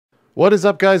What is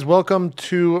up, guys? Welcome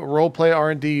to RollPlay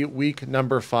R&D week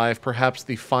number 5, perhaps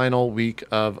the final week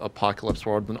of Apocalypse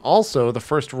World, and also the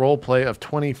first roleplay of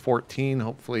 2014.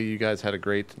 Hopefully you guys had a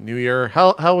great New Year.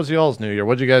 How was y'all's New Year?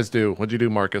 What'd you guys do? What'd you do,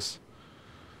 Marcus?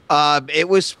 It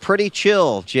was pretty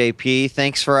chill, JP.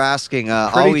 Thanks for asking.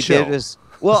 All we did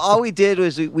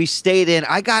was we stayed in.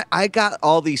 I got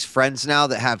all these friends now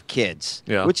that have kids,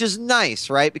 which is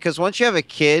nice, right? Because once you have a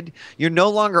kid, you're no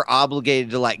longer obligated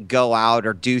to like go out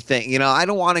or do things. You know, I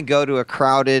don't want to go to a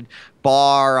crowded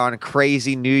bar on a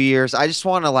crazy New Year's. I just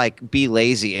want to like be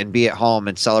lazy and be at home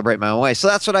and celebrate my own way. So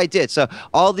that's what I did. So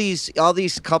all these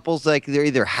couples, like they're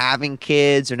either having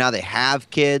kids or now they have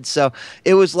kids. So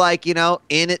it was like, you know,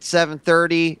 in at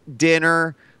 7:30,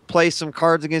 dinner, play some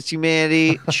Cards Against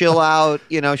Humanity, chill out,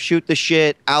 you know, shoot the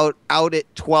shit, out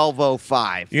at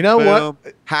 12:05. You know Boom.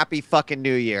 what? Happy fucking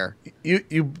New Year.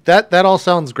 That all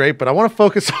sounds great, but I want to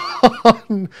focus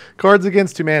on Cards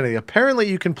Against Humanity. Apparently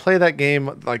you can play that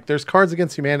game, like there's Cards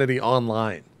Against Humanity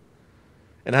online.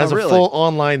 And it has a full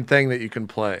online thing that you can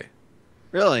play.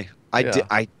 Really?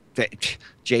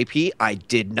 JP, I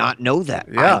did not know that.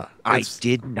 Yeah, I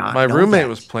did not. My roommate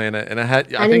was playing it, and I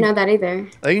didn't know that either.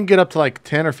 They can get up to like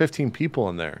 10 or 15 people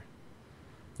in there.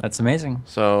 That's amazing.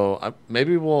 So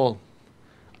maybe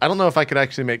I don't know if I could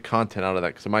actually make content out of that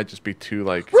because it might just be too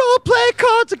like role play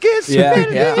Cards Against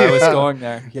Humanity. Yeah, I was going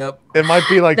there. Yep. It might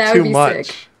be like too much.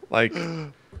 Sick. Like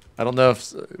I don't know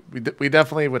if we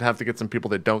definitely would have to get some people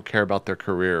that don't care about their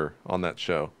career on that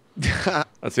show.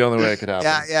 That's the only way it could happen.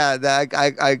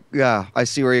 I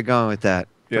see where you're going with that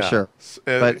for sure.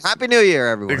 But Happy New Year,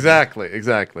 everyone. Exactly.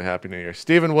 Happy New Year,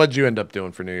 Steven. What'd you end up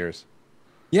doing for New Year's?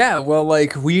 Yeah, well,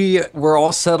 like we were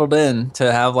all settled in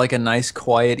to have like a nice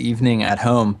quiet evening at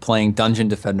home playing Dungeon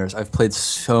Defenders. I've played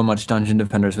so much Dungeon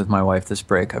Defenders with my wife this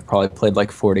break. I've probably played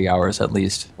like 40 hours at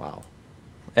least. Wow.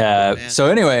 So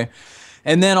anyway,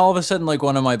 and then all of a sudden, like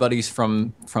one of my buddies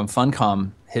from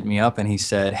Funcom hit me up and he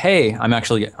said, "Hey,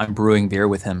 I'm brewing beer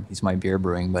with him. He's my beer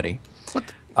brewing buddy."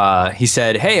 What? He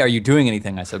said, "Hey, are you doing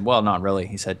anything?" I said, "Well, not really."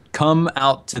 He said, "Come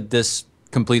out to this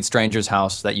complete stranger's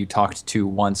house that you talked to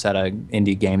once at a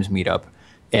indie games meetup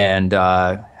and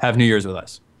have New Year's with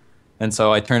us." And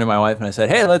so I turned to my wife and I said,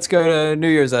 "Hey, let's go to New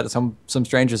Year's at some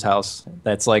stranger's house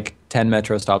that's like 10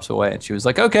 metro stops away." And she was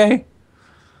like, "Okay."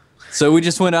 So we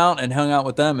just went out and hung out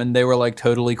with them, and they were like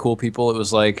totally cool people. It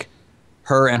was like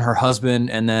her and her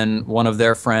husband, and then one of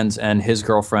their friends and his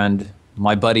girlfriend,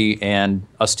 my buddy, and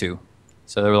us two.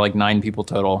 So there were like 9 people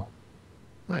total.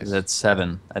 Nice. That's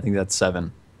 7. I think that's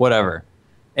 7. Whatever.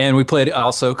 And we played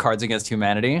also Cards Against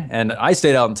Humanity, and I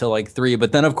stayed out until like 3.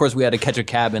 But then, of course, we had to catch a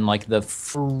cab in like the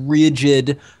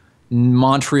frigid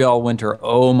Montreal winter.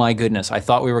 Oh my goodness! I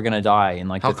thought we were gonna die in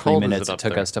like the 3 minutes it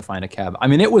took us to find a cab. I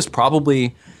mean, it was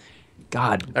probably,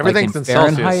 God, everything's like in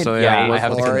Celsius, so yeah, I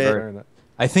have to convert convert.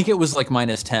 I think it was like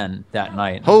 -10 that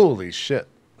night. Holy shit,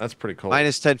 that's pretty cold.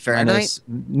 -10 Fahrenheit.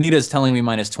 Nita's telling me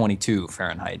 -22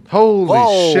 Fahrenheit.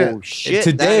 Holy shit!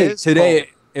 Today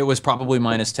it was probably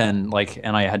 -10. Like,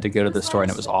 and I had to go to the store and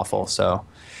it was awful. So,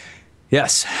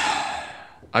 yes.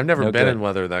 I've never been in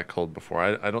weather that cold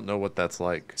before. I don't know what that's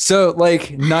like. So,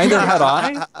 like, neither had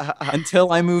I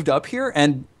until I moved up here.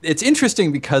 And it's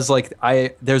interesting because, like,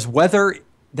 there's weather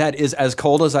that is as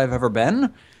cold as I've ever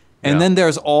been. And then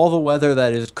there's all the weather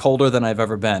that is colder than I've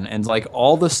ever been. And, like,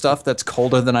 all the stuff that's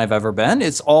colder than I've ever been,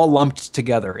 it's all lumped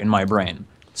together in my brain.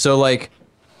 So, like,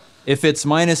 if it's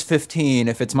 -15,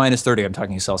 if it's -30, I'm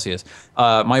talking Celsius,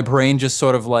 my brain just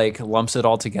sort of like lumps it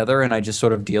all together and I just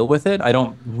sort of deal with it. I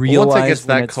don't realize once it gets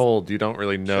that cold, you don't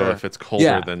really know if it's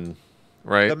colder than,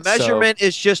 right? The measurement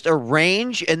is just a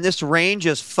range, and this range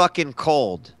is fucking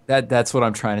cold. That's what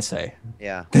I'm trying to say.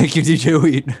 Yeah. Thank you,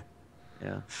 djWHEAT.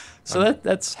 Yeah. So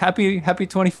that's happy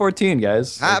 2014,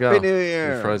 guys. Happy New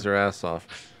Year. You froze your ass off.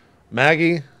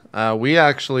 Maggie, we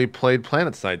actually played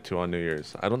PlanetSide 2 on New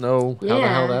Year's. I don't know how the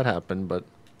hell that happened, but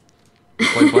we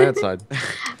played PlanetSide.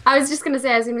 I was just going to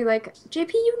say, I was going to be like,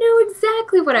 JP, you know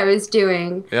exactly what I was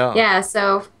doing. Yeah. Yeah,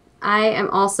 so I am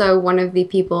also one of the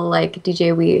people like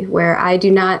djWHEAT where I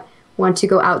do not want to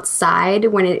go outside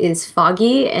when it is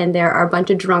foggy and there are a bunch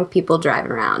of drunk people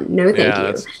driving around. No, thank you.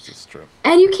 That's true.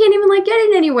 And you can't even like get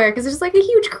in anywhere because there's like a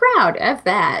huge crowd. F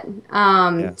that.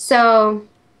 So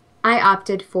I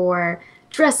opted for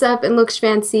dress up and look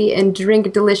fancy and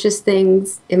drink delicious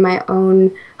things in my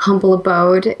own humble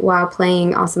abode while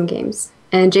playing awesome games.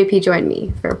 And JP joined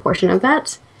me for a portion of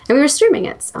that, and we were streaming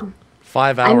it. So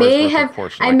 5 hours.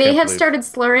 I may have started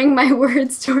slurring my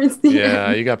words towards the end.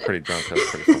 Yeah, you got pretty drunk. That was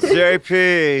pretty funny.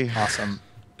 JP. Awesome.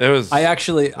 It was.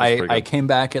 I came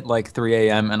back at like 3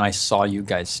 a.m. and I saw you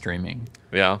guys streaming.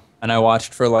 Yeah. And I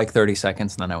watched for like 30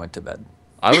 seconds, and then I went to bed.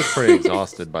 I was pretty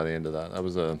exhausted by the end of that. That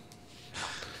was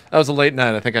a late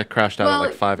night. I think I crashed out at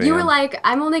like 5 a.m. You were like,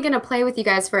 I'm only going to play with you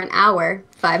guys for an hour,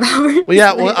 5 hours. Well,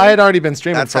 yeah, well, I had already been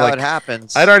streaming That's for how like... it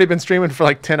happens. I'd already been streaming for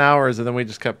like 10 hours, and then we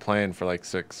just kept playing for like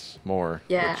 6 more.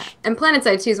 Yeah, and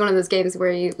PlanetSide 2 is one of those games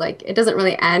where you, like, it doesn't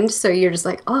really end, so you're just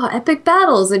like, oh, epic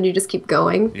battles, and you just keep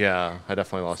going. Yeah, I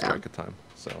definitely lost track of time,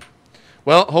 so...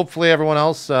 Well, hopefully everyone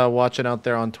else watching out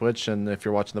there on Twitch, and if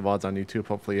you're watching the VODs on YouTube,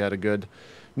 hopefully you had a good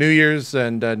New Year's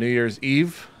and New Year's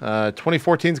Eve.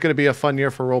 2014 is going to be a fun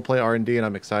year for RollPlay R&D, and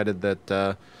I'm excited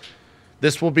that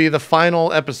this will be the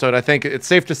final episode. I think it's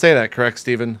safe to say that, correct,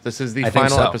 Steven? This is the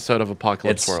final episode of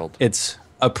Apocalypse World. It's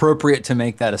appropriate to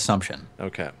make that assumption.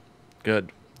 Okay,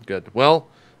 good. Well,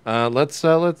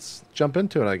 let's jump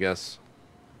into it, I guess.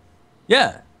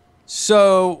 Yeah.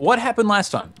 So what happened last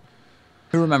time?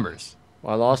 Who remembers?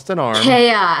 Well, I lost an arm.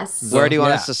 Chaos. Where do you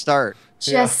want us to start?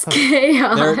 Just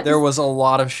chaos. There was a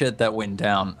lot of shit that went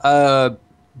down. Bubba,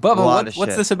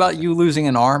 what's this about you losing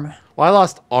an arm? Well, I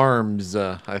lost arms,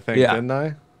 I think, didn't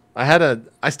I?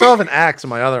 I still have an axe in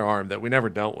my other arm that we never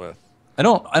dealt with. I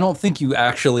don't think you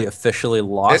actually officially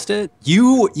lost it.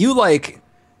 You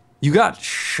got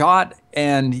shot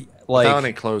and like without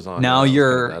any clothes on. Now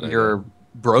you're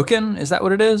broken. Is that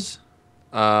what it is?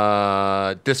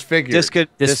 Disfigured.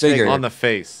 Disfigured on the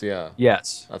face. Yeah.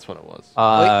 Yes, that's what it was.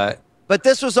 But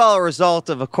this was all a result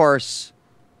of course,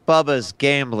 Bubba's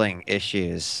gambling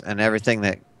issues and everything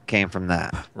that came from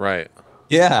that. Right.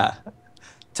 Yeah.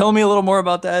 Tell me a little more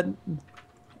about that,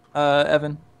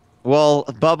 Evan. Well,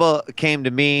 Bubba came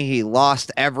to me. He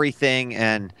lost everything,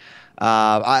 and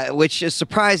which is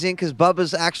surprising because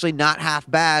Bubba's actually not half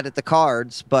bad at the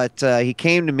cards. But he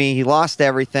came to me. He lost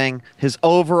everything: his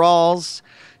overalls,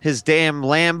 his damn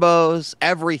Lambos,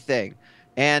 everything.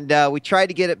 And we tried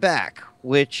to get it back,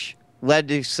 which led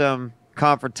to some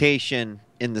confrontation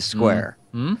in the square.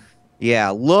 Mm-hmm.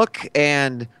 Yeah, Look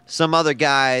and some other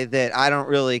guy that I don't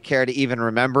really care to even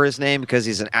remember his name because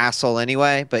he's an asshole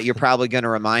anyway, but you're probably going to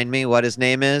remind me what his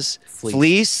name is.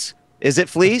 Fleece? Is it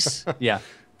Fleece? Yeah.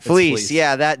 Fleece.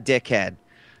 Yeah, that dickhead.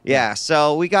 Yeah,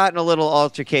 so we got in a little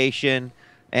altercation,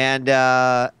 and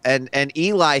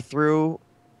Eli threw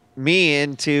me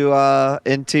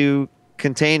into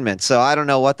containment. So I don't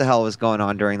know what the hell was going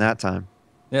on during that time.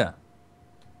 Yeah.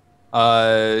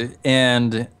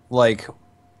 And like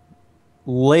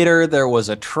later there was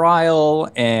a trial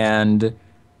and it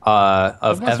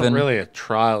wasn't really a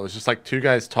trial. It was just like two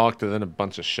guys talked and then a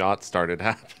bunch of shots started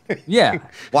happening. Yeah.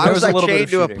 Why was I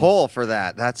chained to a pole for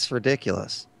that? That's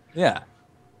ridiculous. Yeah.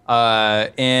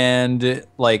 And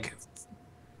like,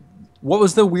 what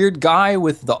was the weird guy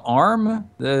with the arm,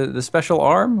 the special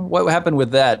arm? What happened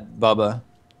with that, Bubba?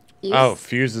 Oh,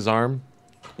 Fuse's arm?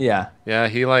 Yeah. Yeah,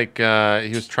 he like he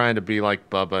was trying to be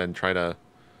like Bubba and try to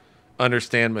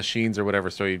understand machines or whatever,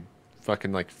 so he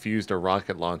fucking like fused a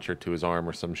rocket launcher to his arm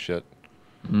or some shit.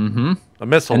 Mm-hmm. A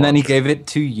missile and launcher. Then he gave it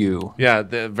to you. Yeah,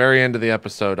 at the very end of the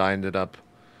episode, I ended up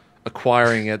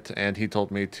acquiring it, and he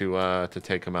told me to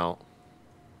take him out.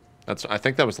 I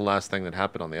think that was the last thing that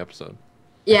happened on the episode.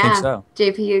 Yeah, I think so.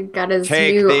 JP got his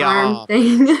new arm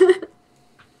thing.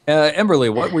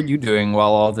 Emberly, what were you doing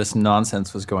while all this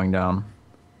nonsense was going down?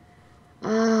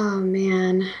 Oh,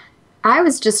 man. I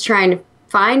was just trying to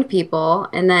find people,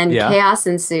 and then chaos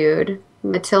ensued.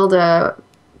 Matilda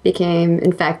became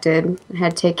infected. I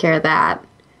had to take care of that.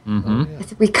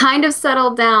 Mm-hmm. We kind of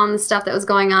settled down the stuff that was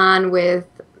going on with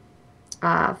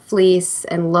Fleece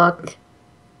and Look.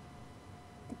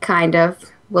 Kind of.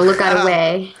 Well, Look got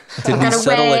away. Did we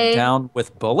settle it down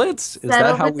with bullets? Is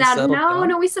that how we settled down?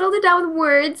 No, we settled it down with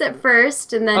words at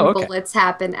first, and then bullets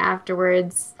happened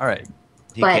afterwards. All right.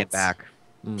 He came back.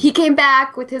 He came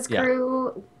back with his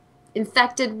crew.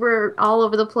 Infected were all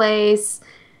over the place.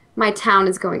 My town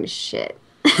is going to shit.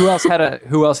 Who else had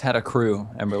a crew,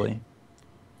 Emberly?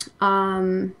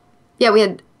 Yeah, we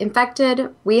had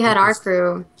infected. We had our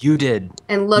crew. You did.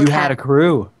 And Look had a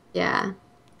crew. Yeah.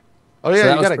 Oh yeah,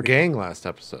 so you got a gang last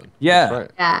episode. Yeah. That's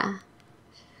right. Yeah.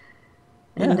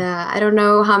 And I don't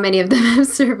know how many of them have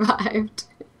survived.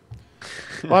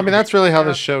 Well, I mean, that's really how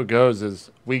this show goes,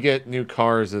 is we get new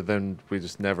cars and then we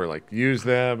just never, like, use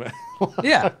them.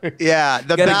 Yeah. Yeah,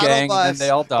 the get battle a gang bus. And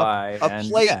they all die. A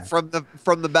plate from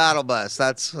the battle bus.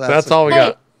 That's all we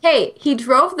got. Hey, he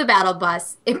drove the battle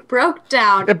bus. It broke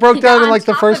down. It broke down in, like,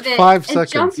 the first 5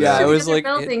 seconds. Yeah, it was like,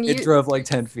 it drove like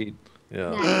 10 feet.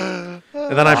 Yeah.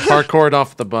 And then I parkoured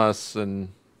off the bus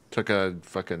and took a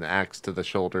fucking axe to the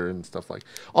shoulder and stuff like.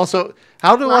 Also,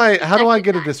 how do I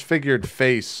get a disfigured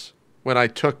face when I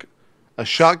took a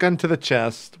shotgun to the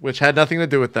chest, which had nothing to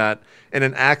do with that, and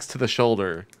an axe to the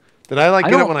shoulder? Did I like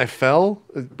get it when I fell?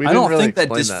 I don't think that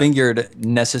disfigured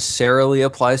necessarily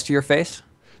applies to your face.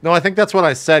 No, I think that's what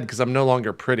I said because I'm no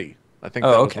longer pretty. I think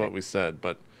that was what we said,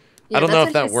 but I don't know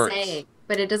if that works.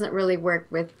 But it doesn't really work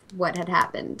with what had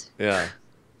happened. Yeah.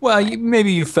 Well,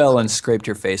 maybe you fell and scraped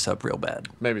your face up real bad.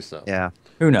 Maybe so. Yeah.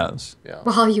 Who knows? Yeah.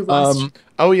 Well, you lost.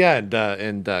 Oh yeah,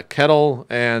 and Kettle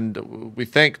and we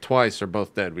think twice are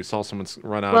both dead. We saw someone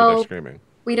run out of there screaming.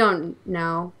 We don't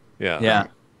know. Yeah. Yeah.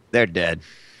 They're dead.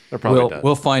 They're probably dead.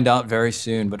 We'll find out very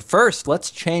soon. But first, let's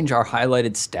change our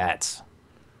highlighted stats.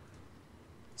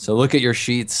 So look at your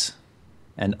sheets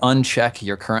and uncheck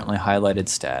your currently highlighted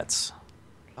stats.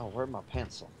 Oh, where's my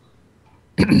pencil?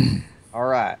 All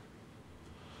right.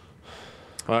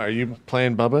 Are you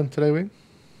playing Bubba today, Wing?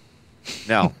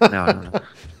 No. I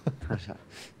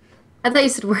thought you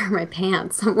said, where are my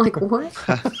pants? I'm like, what?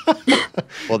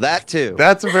 Well, that too.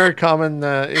 That's a very common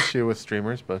issue with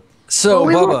streamers, but... So,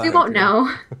 Bubba, we won't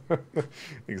know.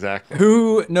 Exactly.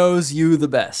 Who knows you the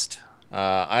best?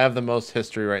 I have the most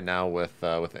history right now with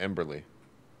Emberly.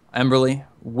 Emberly,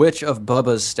 which of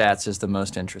Bubba's stats is the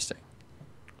most interesting?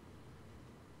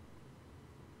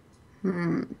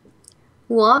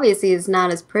 Well, obviously, it's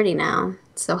not as pretty now.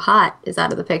 So hot is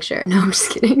out of the picture. No, I'm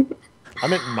just kidding.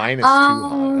 I'm at minus 2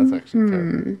 hot. That's actually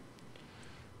terrible.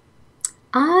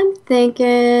 I'm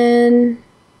thinking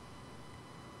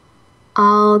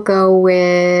I'll go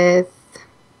with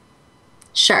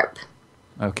Sharp.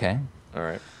 Okay. All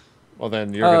right. Well,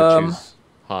 then you're going to choose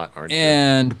hot, aren't you?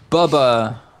 And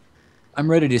Bubba, I'm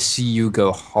ready to see you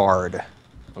go hard.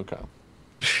 Okay.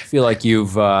 I feel like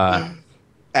you've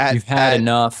had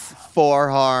enough. 4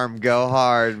 harm, go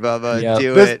hard, Bubba. Yep.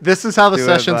 Do it. This is how the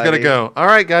session's going to go. All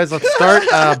right, guys, let's start.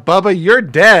 Bubba, you're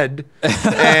dead.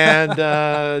 And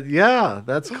yeah,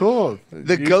 that's cool.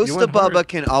 The ghost of Bubba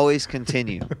can always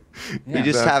continue. You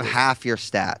just have half your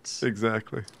stats.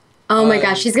 Exactly. Oh my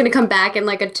gosh, he's going to come back in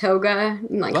like a toga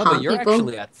and like Bubba, haunt you're people.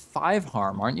 actually at 5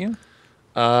 harm, aren't you?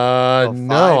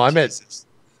 No, I'm at...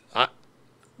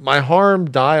 my harm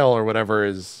dial or whatever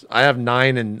is... I have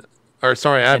 9 and... Or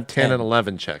sorry, I have 10 and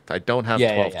 11 checked. I don't have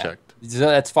 12 checked. So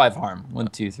that's 5 harm. 1,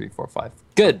 2, 3, 4, 5.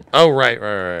 Good. Oh, right.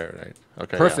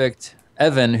 Okay. Perfect. Yeah.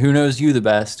 Evan, who knows you the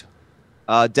best?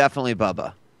 Definitely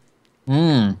Bubba.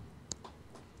 Bubba,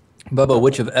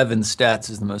 which of Evan's stats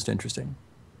is the most interesting?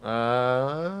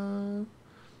 I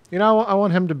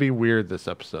want him to be weird this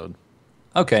episode.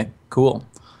 Okay, cool.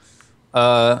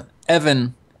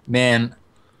 Evan, man,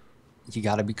 you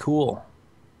gotta be cool.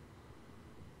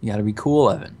 You gotta be cool,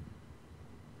 Evan.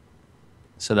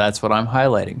 So that's what I'm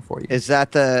highlighting for you. Is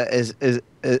that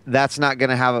that's not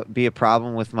gonna be a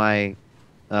problem with my?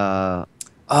 Oh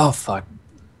fuck!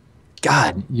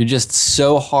 God, you're just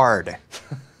so hard.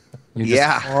 You're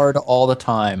just hard all the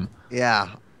time. Yeah.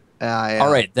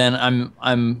 All right, then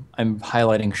I'm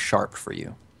highlighting Sharp for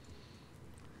you.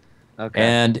 Okay.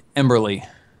 And Emberly,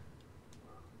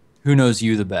 who knows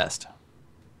you the best?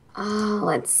 Oh,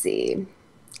 let's see.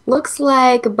 Looks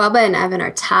like Bubba and Evan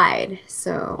are tied.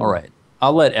 So. All right.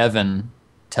 I'll let Evan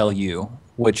tell you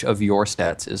which of your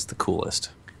stats is the coolest.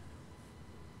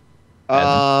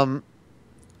 I'm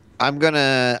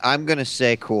gonna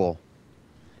say cool.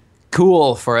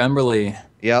 Cool for Emberly.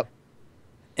 Yep.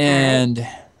 And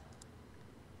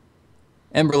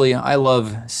Emberly, I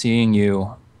love seeing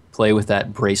you play with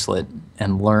that bracelet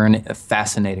and learn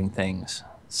fascinating things.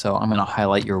 So I'm gonna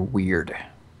highlight your weird.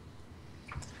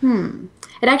 It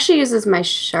actually uses my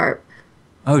Sharp.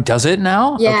 Oh, does it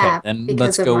now? Yeah. Okay, then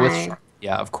let's go with Sharp.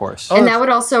 Yeah, of course. And that would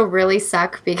also really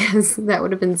suck because that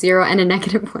would have been 0 and a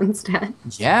 -1 stat.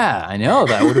 Yeah, I know.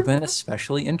 That would have been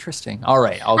especially interesting. All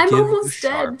right, I'll give you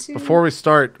Sharp. Dead too. Before we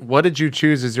start, what did you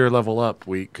choose as your level up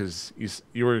week? Because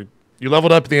you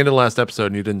leveled up at the end of the last episode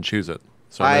and you didn't choose it.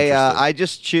 So I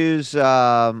just choose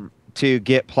to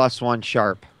get +1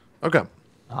 Sharp. Okay.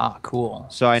 Ah, cool.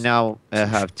 So I now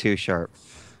have 2 Sharp.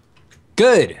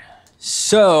 Good.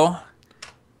 So,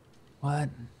 what?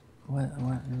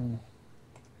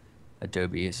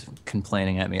 Adobe is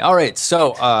complaining at me. All right,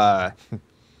 so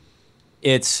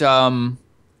it's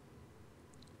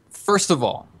first of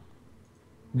all,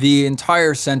 the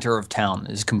entire center of town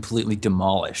is completely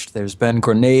demolished. There's been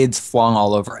grenades flung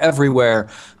all over everywhere.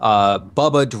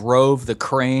 Bubba drove the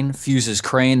crane, Fuse's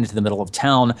crane, into the middle of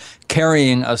town,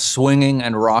 carrying a swinging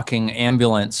and rocking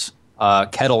ambulance,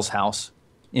 Kettle's house,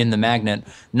 in the magnet,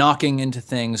 knocking into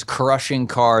things, crushing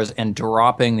cars, and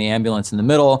dropping the ambulance in the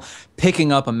middle,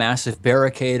 picking up a massive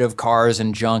barricade of cars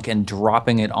and junk and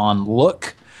dropping it on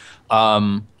Look.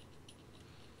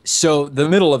 So the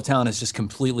middle of town is just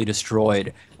completely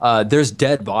destroyed. There's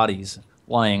dead bodies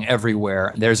lying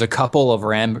everywhere. There's a couple of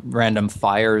random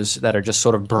fires that are just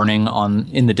sort of burning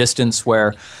in the distance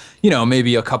where,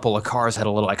 maybe a couple of cars had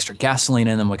a little extra gasoline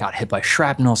in them, got hit by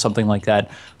shrapnel, something like that.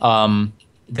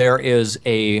 There is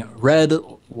a red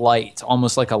light,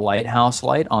 almost like a lighthouse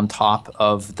light, on top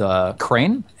of the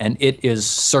crane, and it is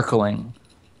circling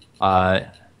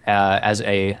as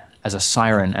a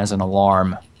siren, as an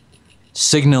alarm,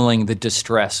 signaling the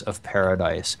distress of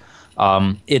paradise.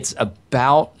 It's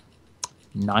about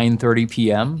 9:30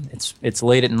 p.m. It's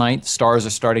late at night. Stars are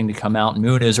starting to come out.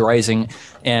 Moon is rising,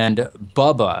 and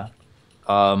Bubba,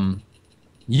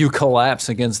 you collapse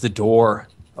against the door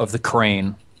of the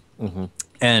crane. Mm-hmm.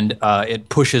 And it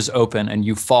pushes open, and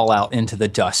you fall out into the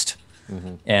dust.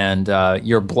 Mm-hmm. And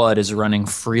your blood is running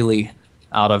freely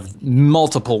out of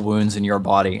multiple wounds in your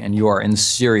body, and you are in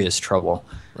serious trouble.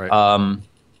 Right.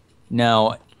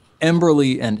 Now,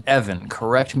 Emberly and Evan,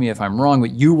 correct me if I'm wrong,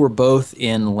 but you were both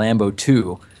in Lambo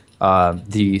 2,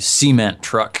 the cement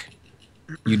truck.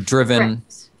 You'd driven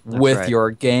with your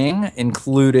gang,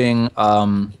 including,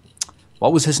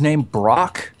 what was his name?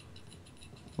 Brock?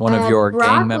 One of your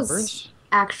gang members?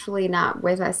 Actually not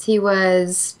with us. He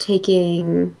was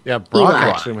taking Brock Eli.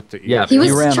 actually went to Eli. Yeah, he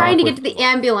was trying to get to the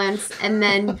ambulance, and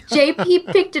then JP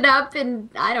picked it up, and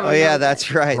I don't know. Oh yeah,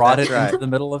 that's right. Brought it into the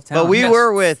middle of town. But we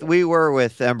were with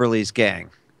Emberly's gang.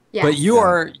 Yes. But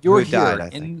you're here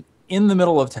in the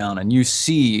middle of town, and you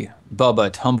see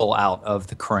Bubba tumble out of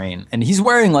the crane, and he's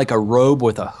wearing like a robe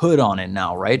with a hood on it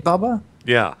now, right, Bubba?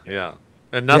 Yeah,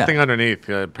 and nothing underneath.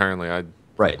 Apparently,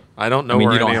 Right. I don't know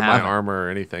where any of my armor or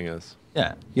anything is.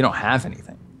 Yeah, you don't have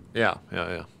anything. Yeah.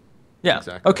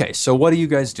 Exactly. Okay, so what do you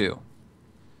guys do?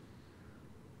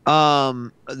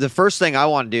 The first thing I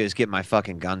want to do is get my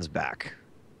fucking guns back.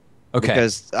 Okay.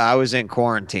 Because I was in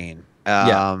quarantine.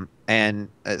 And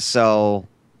so,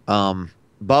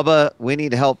 Bubba, we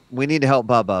need to help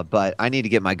Bubba, but I need to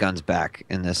get my guns back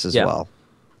in this as well.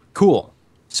 Cool.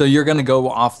 So you're going to go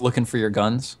off looking for your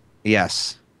guns?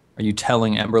 Yes. Are you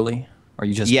telling Emberly? Or are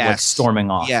you just like storming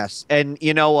off? Yes. And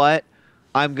you know what?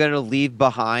 I'm going to leave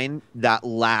behind that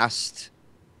last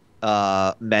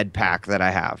med pack that I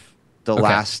have. The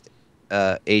last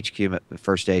HQ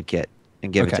first aid kit,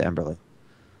 and give it to Emberly.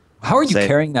 How are you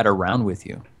carrying that around with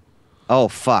you? Oh,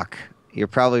 fuck. You're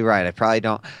probably right. I probably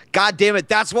don't. God damn it.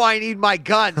 That's why I need my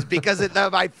guns, because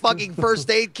my fucking first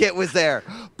aid kit was there.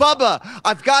 Bubba,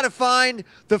 I've got to find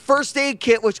the first aid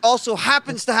kit, which also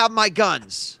happens to have my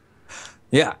guns.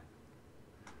 Yeah.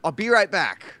 I'll be right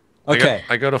back. Okay.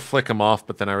 I go to flick him off,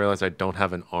 but then I realize I don't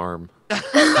have an arm.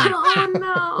 Oh,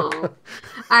 no.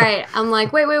 All right. I'm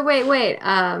like, wait.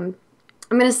 I'm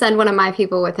going to send one of my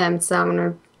people with him,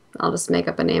 so I'll just make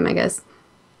up a name, I guess.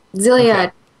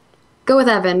 Zelia, go with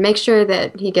Evan. Make sure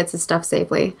that he gets his stuff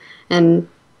safely, and,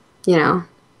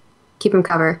 keep him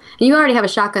cover. And you already have a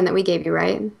shotgun that we gave you,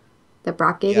 right? That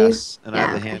Brock gave you? Yes, and I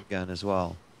have the handgun as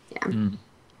well.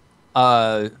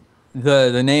 Yeah.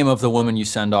 The name of the woman you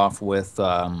send off with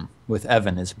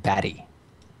Evan is Batty.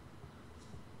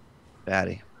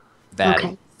 Batty.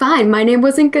 Okay, fine. My name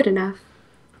wasn't good enough.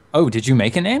 Oh, did you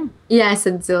make a name? Yeah, I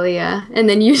said Zelia, and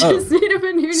then you just made up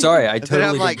a new name. Sorry, I totally.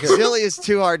 I'm like, Zelia is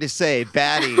too hard to say.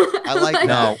 Batty. I like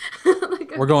that. No,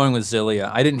 we're going with Zelia.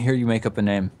 I didn't hear you make up a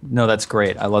name. No, that's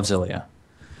great. I love Zelia.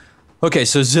 Okay,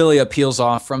 so Zelia peels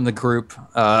off from the group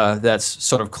that's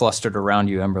sort of clustered around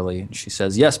you, Emberly. She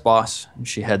says, "Yes, boss." And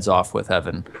she heads off with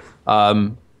Evan.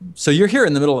 So you're here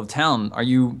in the middle of town. Are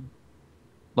you,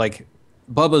 like,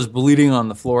 Bubba's bleeding on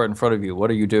the floor in front of you?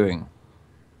 What are you doing?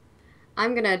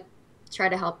 I'm gonna try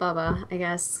to help Bubba, I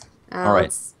guess. All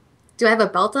right. Do I have a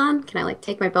belt on? Can I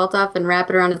take my belt off and wrap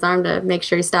it around his arm to make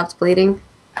sure he stops bleeding?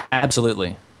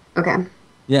 Absolutely. Okay.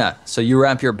 Yeah, so you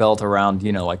wrap your belt around,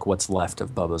 like what's left of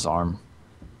Bubba's arm.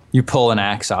 You pull an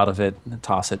axe out of it and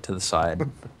toss it to the side. All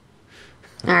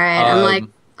right, I'm like,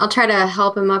 I'll try to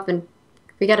help him up, and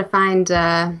we got to find,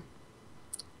 I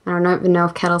don't even know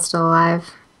if Kettle's still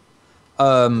alive.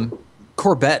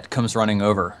 Corbett comes running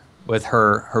over with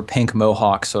her pink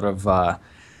mohawk sort of,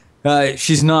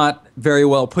 she's not very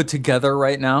well put together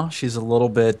right now. She's a little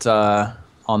bit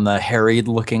on the harried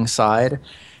looking side.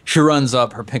 She runs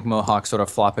up, her pink mohawk sort of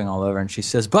flopping all over, and she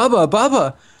says,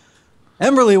 Bubba,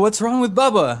 Emberly, what's wrong with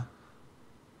Bubba?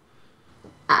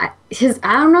 I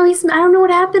don't know. I don't know what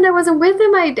happened. I wasn't with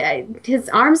him. His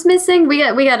arm's missing. We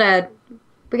gotta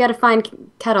find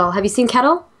Kettle. Have you seen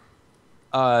Kettle?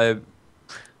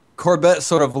 Corbett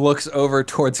sort of looks over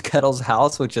towards Kettle's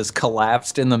house, which is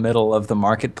collapsed in the middle of the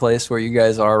marketplace where you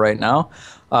guys are right now.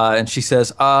 And she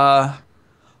says, I'll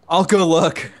go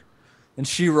look. And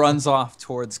she runs off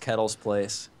towards Kettle's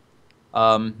place.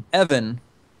 Evan,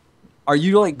 are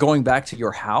you like going back to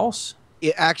your house?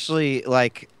 It actually,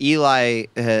 like Eli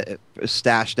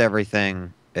stashed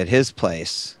everything at his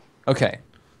place. Okay.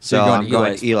 So you're I'm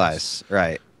going to Eli's.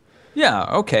 Right. Yeah,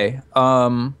 okay.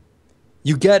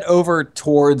 You get over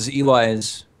towards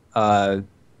Eli's,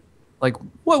 like,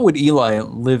 what would Eli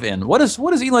live in? What does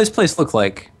Eli's place look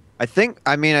like? I think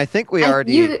we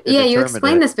already you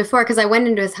explained this before because I went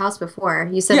into his house before.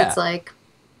 You said it's like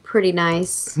pretty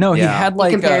nice. No, he had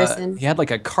like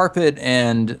a carpet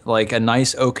and like a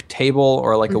nice oak table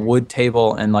or like a wood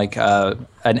table and like an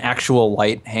actual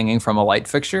light hanging from a light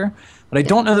fixture. But I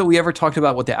don't know that we ever talked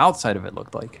about what the outside of it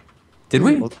looked like. Did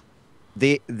we? Well,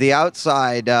 the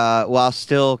outside, while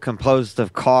still composed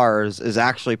of cars, is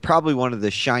actually probably one of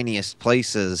the shiniest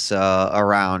places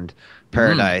around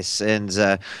Paradise, and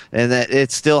that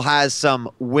it still has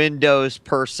some windows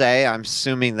per se. I'm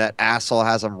assuming that Asshole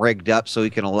has them rigged up so he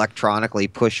can electronically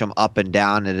push them up and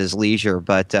down at his leisure.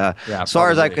 But as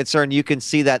far as I'm concerned, you can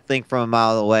see that thing from a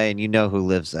mile away, and you know who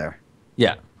lives there.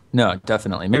 Yeah, no,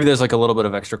 definitely. Maybe there's like a little bit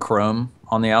of extra chrome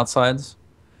on the outsides.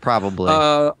 Probably.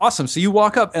 Awesome. So you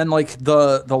walk up, and like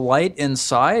the light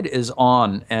inside is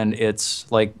on, and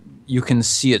it's like you can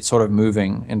see it sort of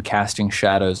moving and casting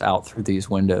shadows out through these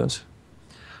windows.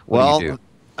 Well,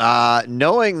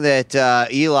 knowing that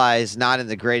Eli is not in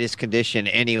the greatest condition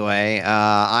anyway,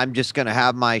 I'm just going to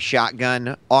have my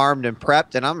shotgun armed and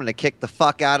prepped, and I'm going to kick the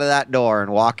fuck out of that door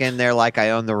and walk in there like I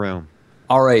own the room.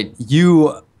 All right.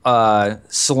 You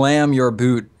slam your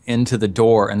boot into the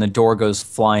door, and the door goes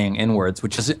flying inwards,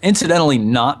 which is incidentally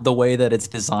not the way that it's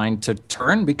designed to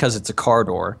turn because it's a car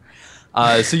door.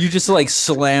 So you just like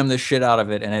slam the shit out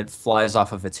of it, and it flies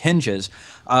off of its hinges.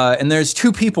 And there's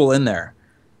two people in there.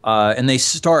 And they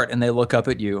start and they look up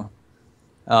at you,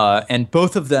 and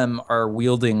both of them are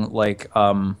wielding like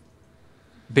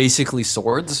basically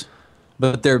swords,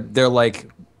 but they're like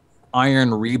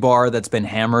iron rebar that's been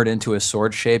hammered into a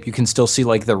sword shape. You can still see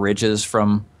like the ridges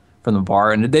from the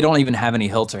bar, and they don't even have any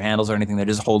hilts or handles or anything. They're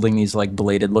just holding these like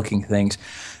bladed looking things,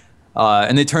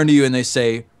 and they turn to you and they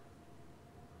say,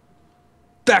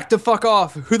 "Back the fuck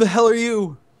off! Who the hell are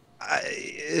you?"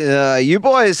 You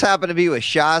boys happen to be with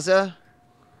Shaza?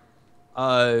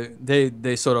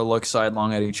 They sort of look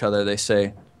sidelong at each other. They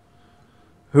say,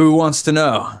 "Who wants to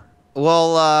know?"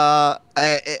 Well,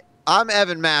 I'm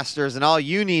Evan Masters, and all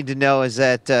you need to know is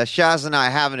that Shaz and I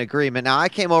have an agreement. Now, I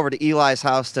came over to Eli's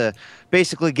house to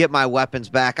basically get my weapons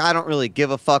back. I don't really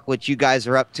give a fuck what you guys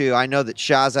are up to. I know that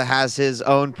Shaza has his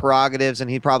own prerogatives, and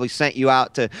he probably sent you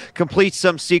out to complete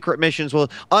some secret missions. Well,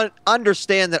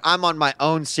 understand that I'm on my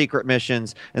own secret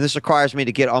missions, and this requires me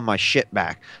to get all my shit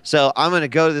back. So I'm going to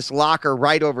go to this locker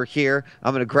right over here.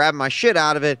 I'm going to grab my shit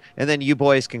out of it, and then you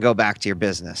boys can go back to your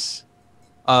business.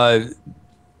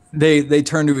 They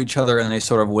turn to each other, and they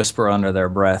sort of whisper under their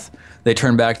breath. They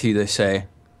turn back to you. They say,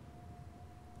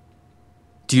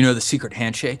 "Do you know the secret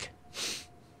handshake?"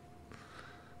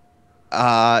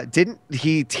 Didn't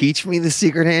he teach me the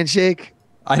secret handshake?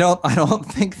 I don't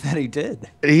think that he did.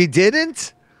 He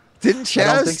didn't? Didn't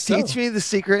Chaz teach so. me the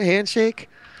secret handshake?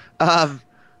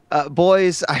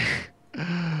 Boys,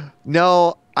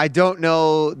 no, I don't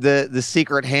know the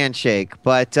secret handshake,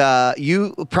 but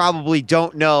you probably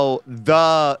don't know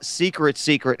the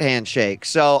secret handshake.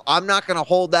 So I'm not going to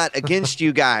hold that against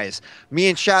you guys. Me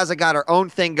and Shaza got our own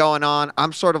thing going on.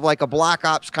 I'm sort of like a Black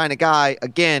Ops kind of guy.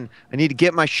 Again, I need to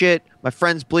get my shit. My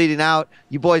friend's bleeding out.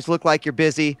 You boys look like you're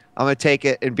busy. I'm going to take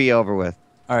it and be over with.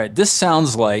 All right, this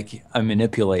sounds like a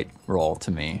manipulate roll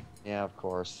to me. Yeah, of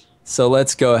course. So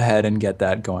let's go ahead and get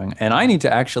that going. And I need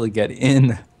to actually get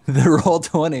in the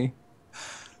Roll20.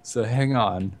 So hang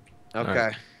on. Okay.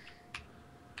 Right.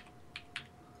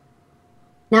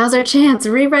 Now's our chance.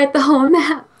 Rewrite the whole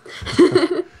map.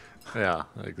 Yeah,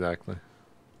 exactly.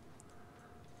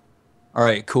 All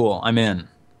right, cool. I'm in.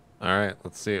 All right,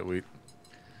 let's see it. We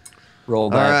roll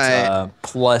that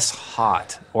plus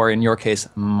hot, or in your case,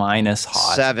 minus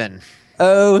hot. 7.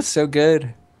 Oh, so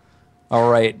good. All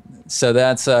right, so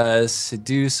that's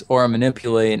seduce or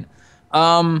manipulate.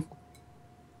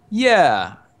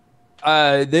 Yeah.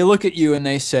 They look at you and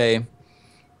they say,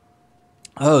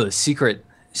 "Oh, secret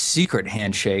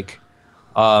handshake."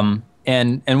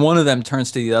 And one of them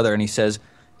turns to the other and he says,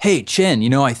 "Hey,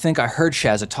 Chin, I think I heard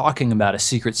Shaza talking about a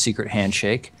secret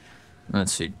handshake."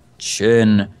 Let's see,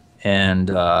 Chin and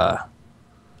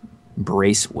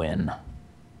Bracewin.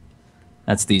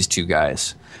 That's these two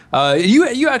guys.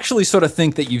 You actually sort of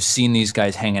think that you've seen these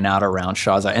guys hanging out around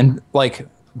Shaza, and like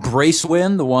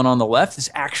Bracewin, the one on the left, is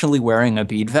actually wearing a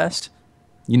bead vest.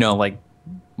 Like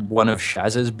one of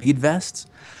Shaza's bead vests.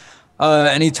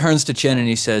 And he turns to Chin and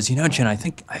he says, you know, Chin, I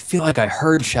feel like I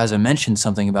heard Shazza mention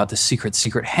something about the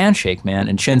secret handshake, man.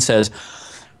 And Chin says,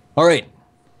 all right,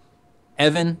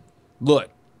 Evan, look,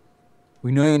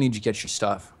 we know you need to get your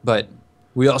stuff, but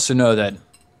we also know that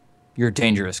you're a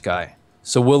dangerous guy.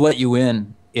 So we'll let you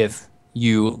in if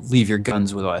you leave your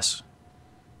guns with us.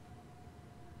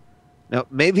 Now,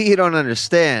 maybe you don't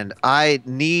understand. I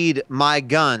need my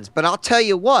guns, but I'll tell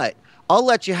you what. I'll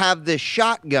let you have this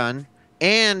shotgun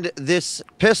and this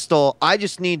pistol. I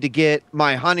just need to get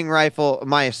my hunting rifle,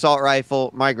 my assault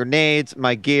rifle, my grenades,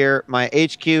 my gear, my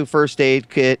HQ first aid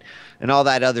kit, and all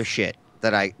that other shit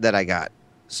that I got.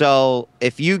 So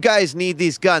if you guys need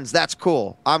these guns, that's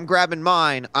cool. I'm grabbing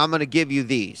mine. I'm going to give you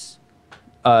these.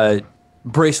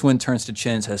 Bracewind turns to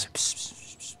Chin and says, psst,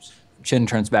 psst, psst, psst. Chin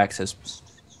turns back, says, psst,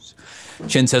 psst, psst.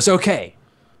 Chin says, okay,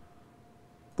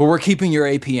 but we're keeping your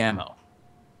AP ammo.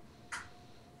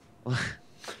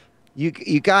 You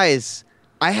guys,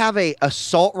 I have a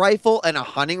assault rifle and a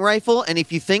hunting rifle, and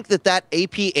if you think that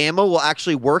AP ammo will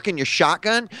actually work in your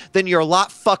shotgun, then you're a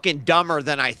lot fucking dumber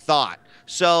than I thought.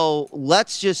 So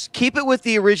let's just keep it with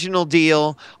the original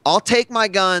deal. I'll take my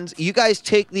guns. You guys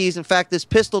take these. In fact, this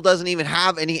pistol doesn't even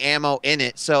have any ammo in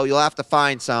it, so you'll have to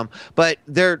find some. But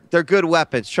they're good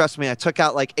weapons. Trust me, I took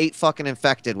out like 8 fucking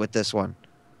infected with this one.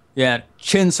 Yeah,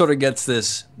 Chin sort of gets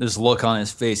this look on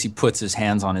his face. He puts his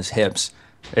hands on his hips.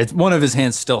 It's one of his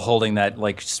hands still holding that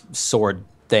like sword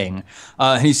thing.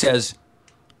 And he says,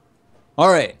 all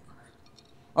right,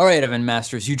 Evan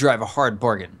Masters, you drive a hard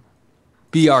bargain.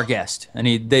 Be our guest. And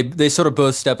they sort of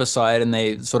both step aside and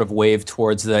they sort of wave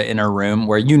towards the inner room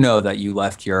where you know that you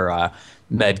left your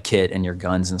med kit and your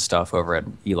guns and stuff over at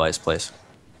Eli's place.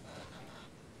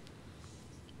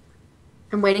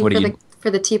 I'm waiting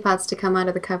for the teapots to come out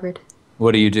of the cupboard.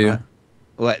 What do you do?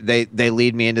 What, they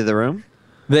lead me into the room?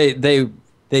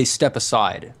 They step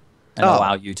aside and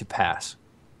allow you to pass.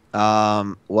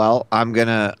 Well, I'm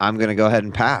gonna go ahead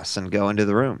and pass and go into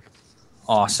the room.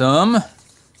 Awesome.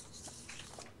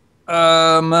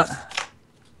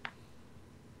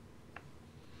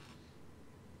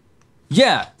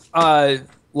 Yeah,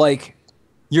 like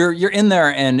you're in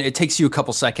there and it takes you a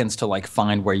couple seconds to like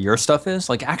find where your stuff is.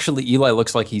 Like actually Eli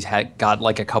looks like he's got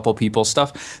like a couple people's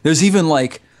stuff. There's even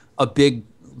like a big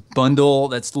bundle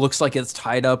that looks like it's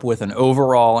tied up with an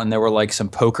overall and there were like some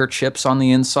poker chips on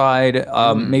the inside.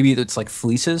 Maybe it's like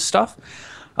Fleece's stuff.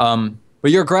 But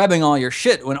you're grabbing all your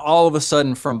shit when all of a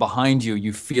sudden from behind you,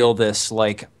 you feel this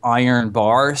like iron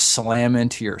bar slam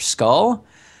into your skull.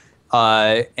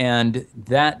 And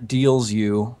that deals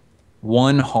you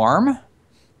 1 harm.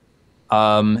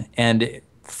 And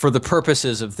for the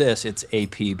purposes of this, it's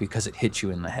AP because it hit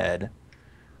you in the head.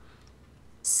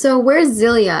 So where's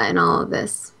Zilia in all of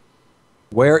this?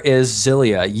 Where is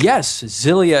Zilia? Yes,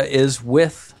 Zilia is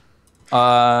with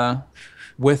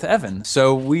Evan.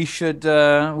 So we should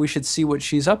see what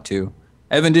she's up to.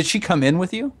 Evan, did she come in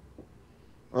with you?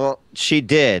 Well, she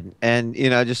did, and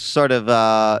just sort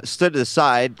of stood to the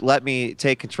side, let me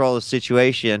take control of the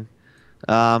situation.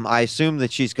 I assume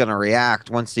that she's going to react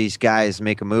once these guys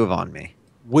make a move on me.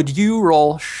 Would you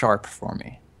roll sharp for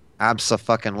me?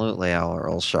 Abso-fucking-lutely, I'll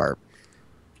roll sharp.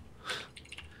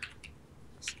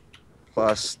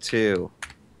 +2.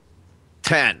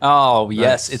 10. Oh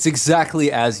yes, it's exactly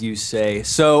as you say.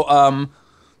 So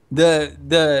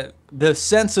the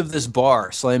sense of this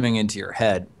bar slamming into your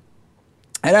head,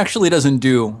 it actually doesn't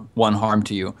do 1 harm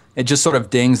to you. It just sort of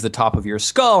dings the top of your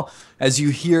skull as you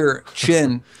hear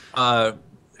Chin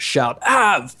shout,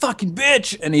 "Ah, fucking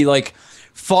bitch!" And he like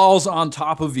falls on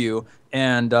top of you,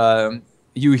 and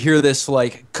you hear this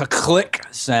like click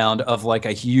sound of like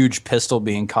a huge pistol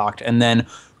being cocked, and then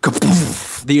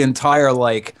the entire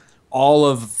like all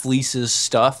of Fleece's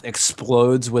stuff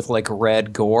explodes with like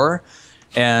red gore,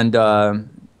 and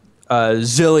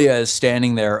Zilia is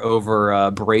standing there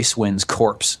over Bracewind's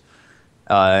corpse,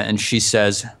 and she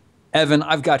says, "Evan,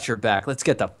 I've got your back. Let's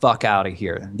get the fuck out of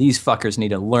here. These fuckers need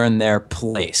to learn their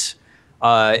place."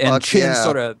 And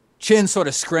Chin sort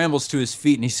of scrambles to his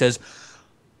feet and he says,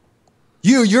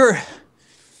 You're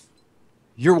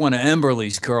one of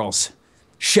Emberly's girls.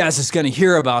 Shaz is going to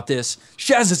hear about this.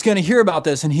 Shaz is going to hear about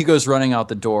this." And he goes running out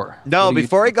the door. No,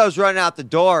 before he goes running out the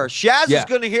door, Shaz is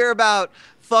going to hear about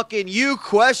fucking you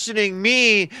questioning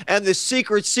me and the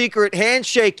secret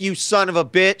handshake, you son of a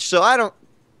bitch. So I don't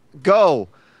go.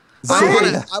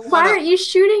 Why aren't you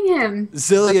shooting him?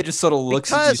 Zilia just sort of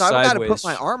looks at you sideways. Because I've got to put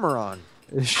my armor on.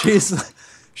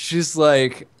 She's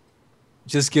like,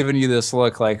 just giving you this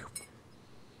look like,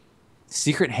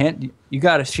 secret hand. You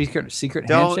got a secret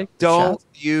handshake? Don't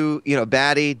you know,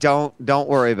 Batty? Don't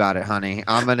worry about it, honey.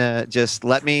 I'm gonna just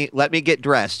let me get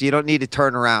dressed. You don't need to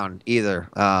turn around either.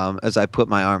 As I put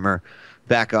my armor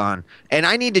back on, and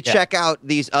I need to check out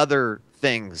these other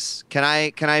things. Can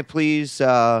I please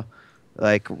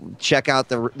like check out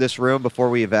this room before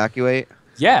we evacuate?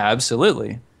 Yeah,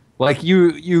 absolutely. Like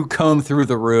you comb through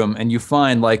the room and you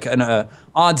find like an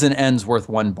odds and ends worth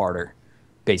 1 barter,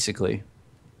 basically.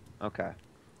 Okay.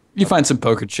 You find some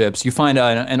poker chips. You find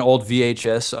an old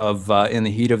VHS of In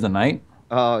the Heat of the Night.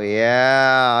 Oh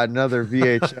yeah, another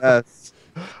VHS.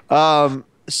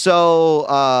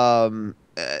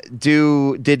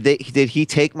 Did he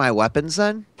take my weapons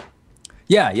then?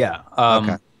 Yeah.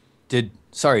 Okay. Did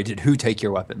who take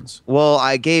your weapons? Well,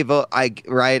 I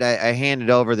handed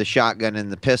over the shotgun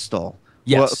and the pistol.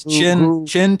 Yes,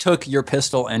 Chin took your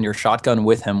pistol and your shotgun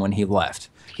with him when he left.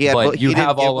 He didn't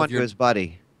give one to his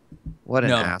buddy. What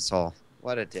an asshole.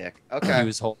 What a dick. Okay. He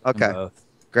was holding them both.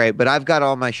 Great, but I've got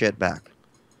all my shit back.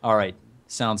 All right.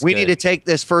 Sounds good. We need to take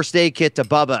this first aid kit to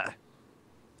Bubba.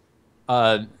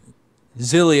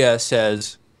 Zilia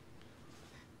says,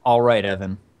 all right,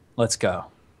 Evan, let's go.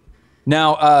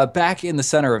 Now, back in the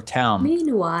center of town.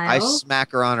 Meanwhile, I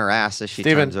smack her on her ass as she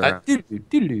turns around.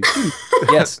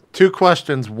 Yes. 2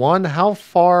 questions. 1, how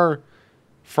far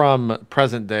from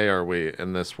present day are we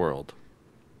in this world?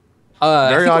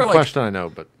 Very odd question, I know,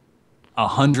 but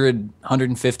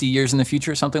 150 years in the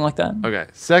future, something like that. Okay.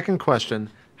 Second question: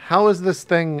 how is this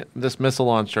missile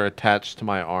launcher attached to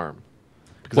my arm?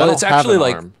 Because well, it's actually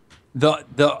like arm.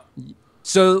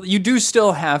 So you do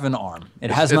still have an arm.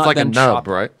 It's not like been a nub, chopped.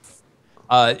 Right?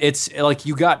 It's like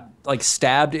you got like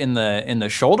stabbed in the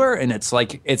shoulder, and it's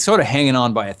sort of hanging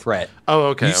on by a thread. Oh,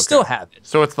 okay. You still have it.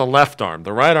 So it's the left arm.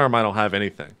 The right arm, I don't have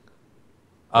anything.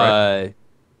 Right?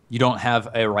 You don't have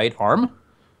a right arm?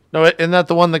 No, isn't that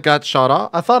the one that got shot off?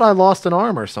 I thought I lost an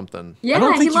arm or something. Yeah, I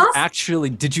don't think you actually.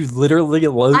 Did you literally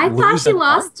lose? I thought he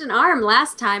lost an arm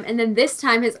last time, and then this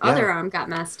time his other arm got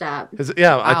messed up.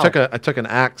 I took an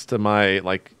axe to my,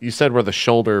 like you said, where the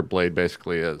shoulder blade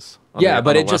basically is.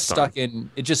 But it just stuck in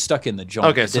the joint.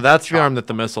 Okay, so that's the arm that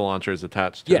the missile launcher is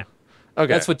attached to. Yeah.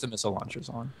 Okay. That's what the missile launcher's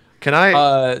on. Can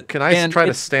I try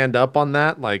to stand up on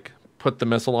that, like put the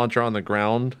missile launcher on the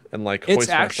ground and like hoist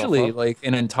myself up? It's actually like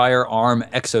an entire arm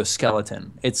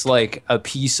exoskeleton. It's like a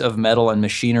piece of metal and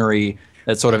machinery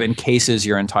that sort of encases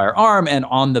your entire arm, and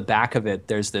on the back of it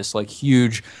there's this like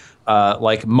huge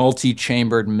like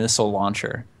multi-chambered missile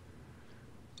launcher.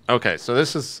 Okay, so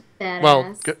this is badass.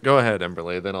 Well, go ahead,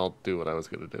 Emberly, then I'll do what I was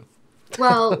going to do.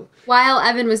 Well, while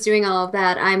Evan was doing all of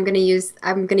that, I'm gonna use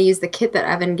the kit that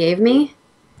Evan gave me.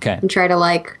 Okay. And try to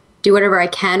like do whatever I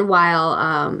can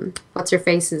while what's her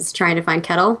face is trying to find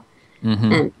Kettle,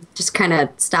 and just kind of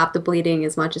stop the bleeding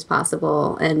as much as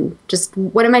possible. And just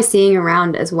what am I seeing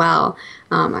around as well?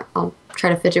 I'll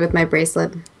try to fidget with my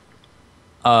bracelet.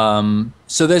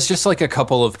 So there's just like a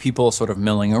couple of people sort of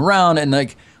milling around, and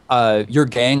like your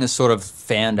gang is sort of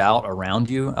fanned out around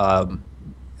you,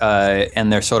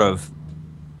 and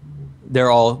they're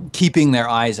all keeping their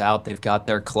eyes out. They've got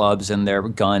their clubs and their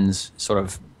guns sort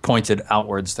of pointed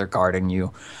outwards. They're guarding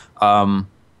you.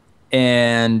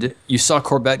 And you saw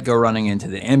Corbett go running into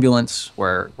the ambulance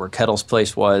where Kettle's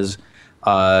place was,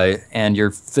 and you're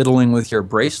fiddling with your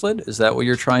bracelet. Is that what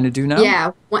you're trying to do now?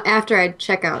 Yeah, after I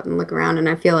check out and look around and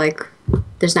I feel like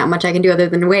there's not much I can do other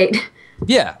than wait.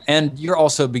 Yeah, and you're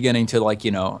also beginning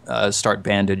to start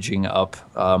bandaging up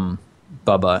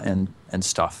Bubba and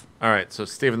stuff. All right, so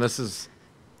Steven, this is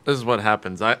what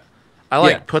happens. I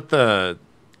put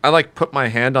my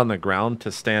hand on the ground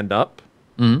to stand up.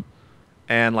 Mm-hmm.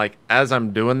 And like as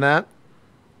I'm doing that,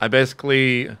 I guess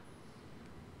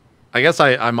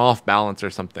I'm off balance or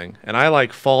something, and I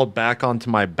like fall back onto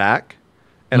my back,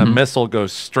 and a missile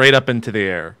goes straight up into the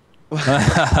air.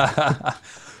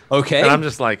 Okay. And I'm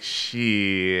just like,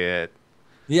 shit.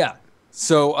 Yeah.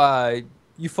 So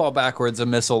you fall backwards, a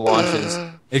missile launches.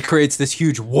 It creates this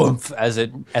huge whoomph as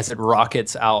it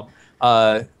rockets out.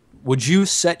 Would you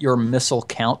set your missile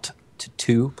count to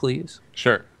 2, please?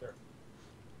 Sure.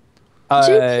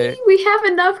 JP, we have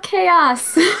enough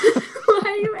chaos. Why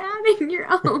are you adding your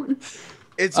own?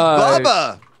 It's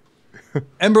Bubba.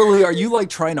 Emberly, are you like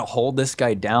trying to hold this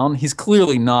guy down? He's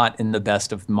clearly not in the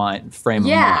best of frame of mind.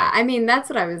 Yeah, I mean that's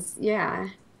what I was. Yeah.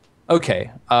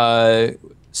 Okay.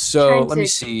 So let me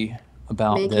see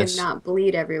about this. Make him not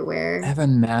bleed everywhere.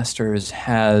 Evan Masters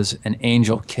has an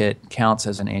angel kit. Counts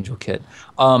as an angel kit.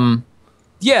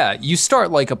 Yeah, you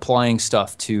start like applying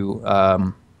stuff to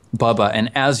Bubba, and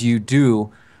as you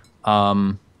do,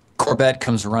 Corbett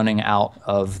comes running out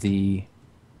of the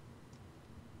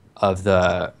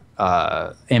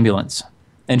ambulance.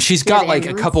 And she's got like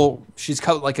a couple. She's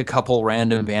got like a couple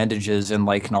random bandages and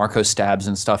like narco stabs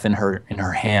and stuff in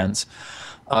her hands.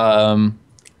 I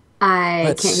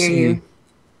can't hear you.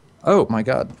 Oh my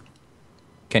God!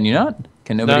 Can you not?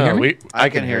 Can nobody hear me? I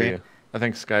can hear you. I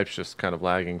think Skype's just kind of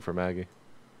lagging for Maggie.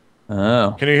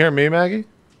 Oh. Can you hear me, Maggie?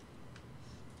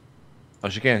 Oh,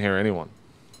 she can't hear anyone.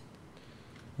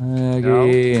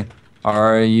 Maggie,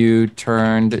 are you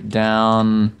turned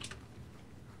down?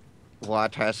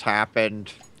 What has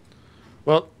happened?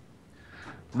 Well,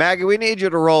 Maggie, we need you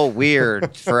to roll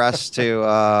weird for us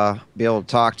to be able to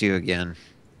talk to you again.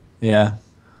 Yeah.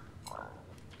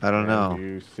 I don't know. Can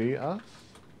you see us?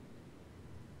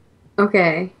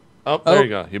 Okay. Oh, there you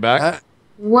go. You back?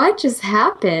 What just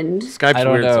happened? Skype's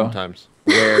weird sometimes.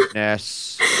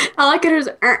 Weirdness. All I could hear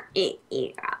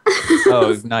is.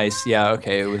 Oh, nice. Yeah.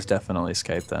 Okay. It was definitely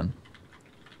Skype then.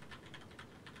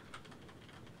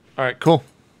 All right. Cool.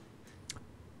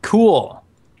 Cool.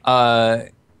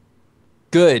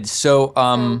 Good. So,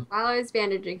 while I was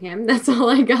bandaging him, that's all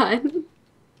I got.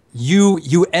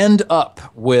 You end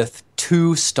up with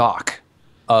 2 stock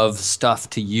of stuff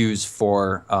to use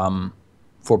for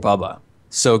Bubba.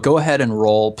 So go ahead and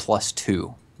roll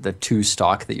 +2, the 2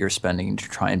 stock that you're spending to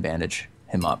try and bandage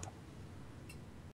him up.